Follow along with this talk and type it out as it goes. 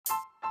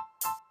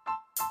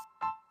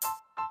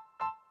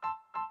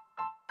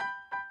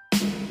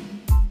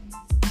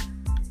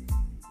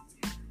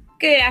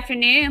Good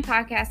afternoon,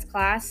 podcast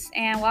class,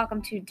 and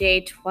welcome to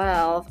day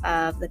 12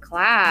 of the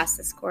class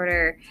this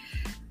quarter.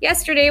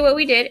 Yesterday, what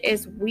we did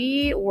is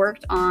we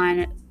worked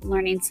on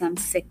learning some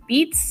sick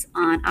beats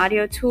on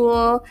Audio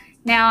Tool.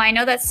 Now, I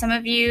know that some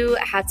of you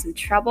had some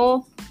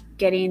trouble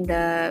getting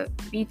the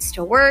beats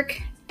to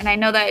work, and I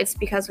know that it's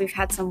because we've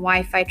had some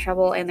Wi-Fi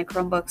trouble and the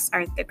Chromebooks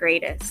aren't the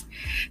greatest.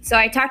 So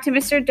I talked to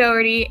Mr.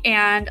 Doherty,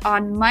 and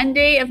on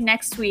Monday of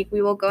next week,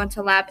 we will go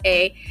into Lab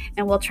A,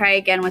 and we'll try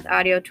again with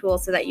Audio Tool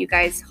so that you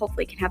guys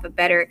hopefully can have a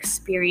better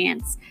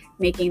experience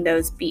making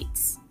those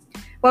beats.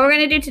 What we're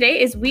going to do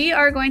today is we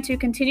are going to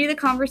continue the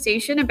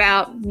conversation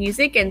about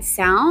music and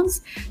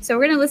sounds. So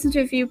we're going to listen to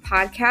a few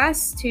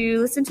podcasts to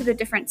listen to the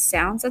different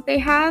sounds that they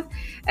have,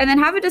 and then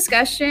have a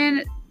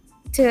discussion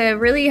to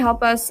really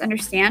help us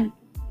understand,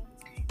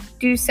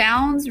 do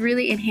sounds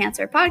really enhance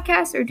our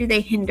podcast or do they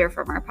hinder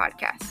from our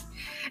podcast?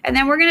 And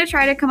then we're going to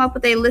try to come up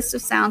with a list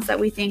of sounds that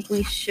we think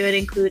we should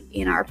include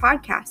in our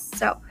podcast.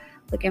 So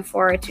looking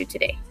forward to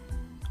today.